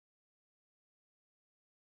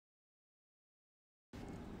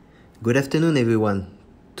Good afternoon everyone.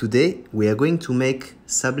 Today we are going to make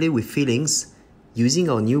sablé with fillings using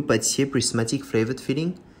our new Pâtissier Prismatic Flavoured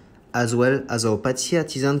Filling as well as our Pâtissier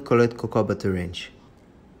Artisan colored cocoa butter range.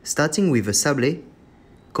 Starting with the sablé,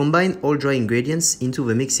 combine all dry ingredients into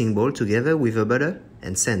the mixing bowl together with the butter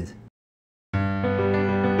and send.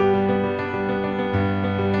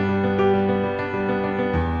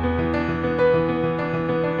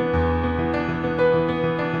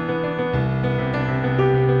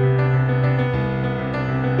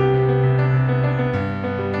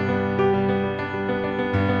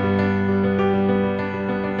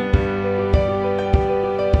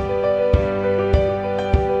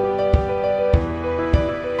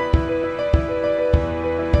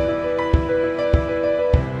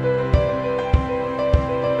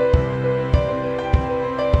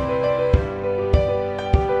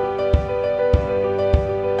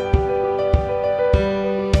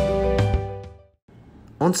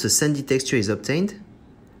 Once a sandy texture is obtained,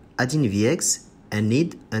 add in the eggs and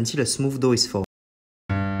knead until a smooth dough is formed.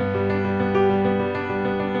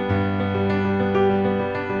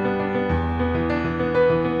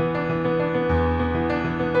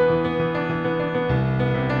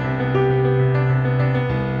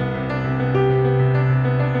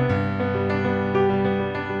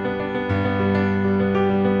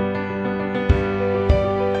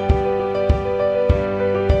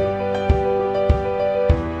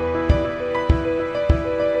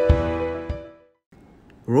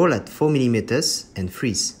 Roll at 4 mm and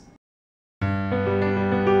freeze.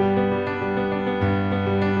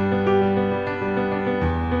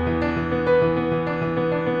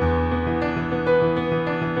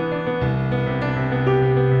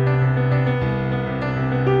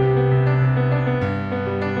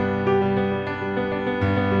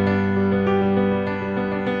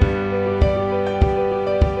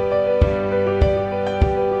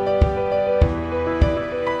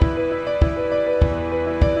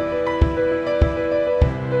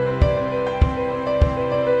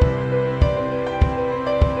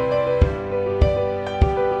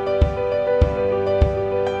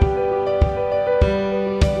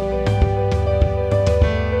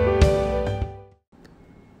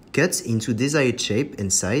 Cut into desired shape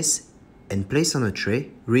and size and place on a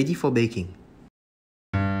tray ready for baking.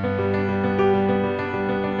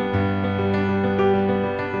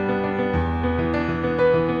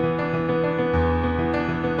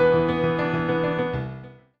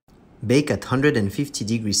 Bake at 150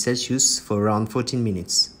 degrees Celsius for around 14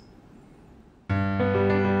 minutes.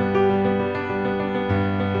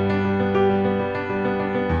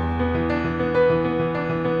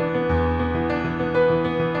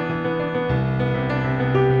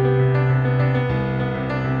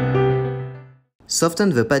 Soften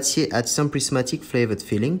the Pâtissier Artisan Prismatic Flavoured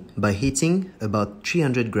Filling by heating about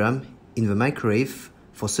 300 grams in the microwave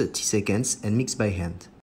for 30 seconds and mix by hand.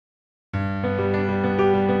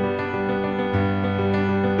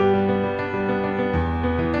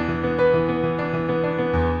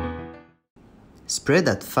 Spread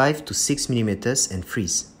at 5 to 6 mm and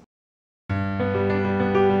freeze.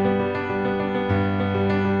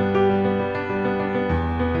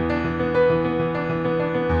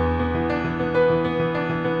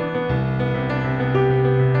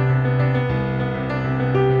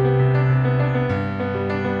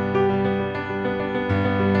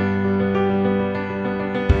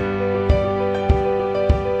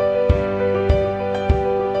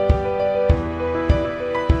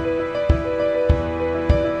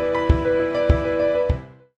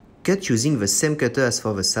 Cut using the same cutter as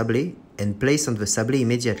for the sablé and place on the sablé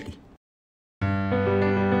immediately.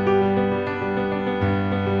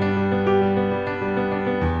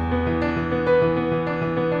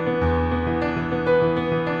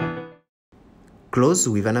 Close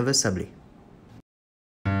with another sablé.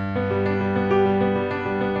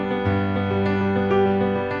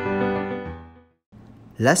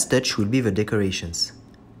 Last touch will be the decorations.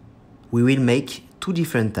 We will make two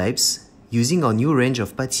different types using our new range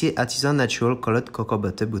of Pâtissier Artisan Natural Colored Cocoa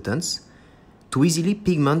Butter buttons to easily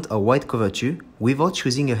pigment our white couverture without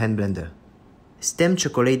using a hand blender. Stem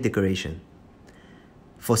chocolate decoration.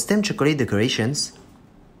 For stem chocolate decorations,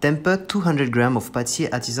 temper 200 grams of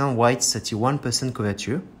Pâtissier Artisan white 31%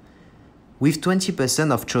 couverture with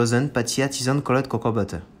 20% of chosen Pâtissier Artisan Colored Cocoa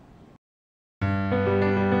Butter.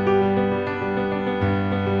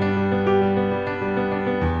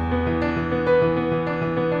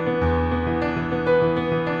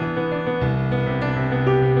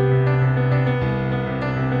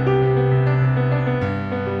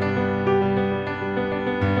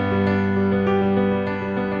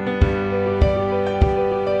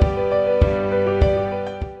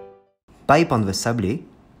 pipe on the sable,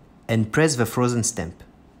 and press the frozen stamp.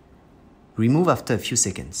 Remove after a few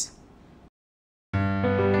seconds.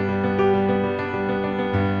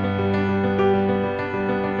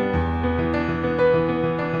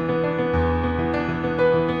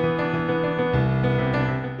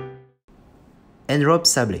 Enrobe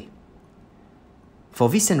sable. For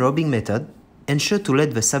this enrobing method, ensure to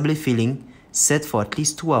let the sable filling set for at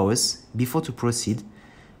least 2 hours before to proceed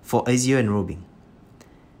for easier enrobing.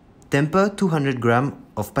 Temper 200 g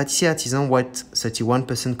of Pâtissier Artisan white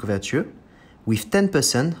 31% couverture with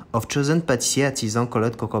 10% of chosen Pâtissier Artisan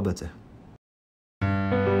colored cocoa butter.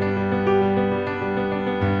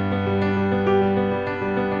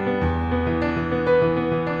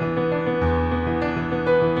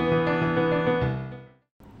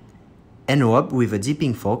 Enrobe with a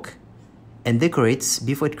dipping fork and decorate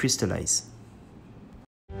before it crystallizes.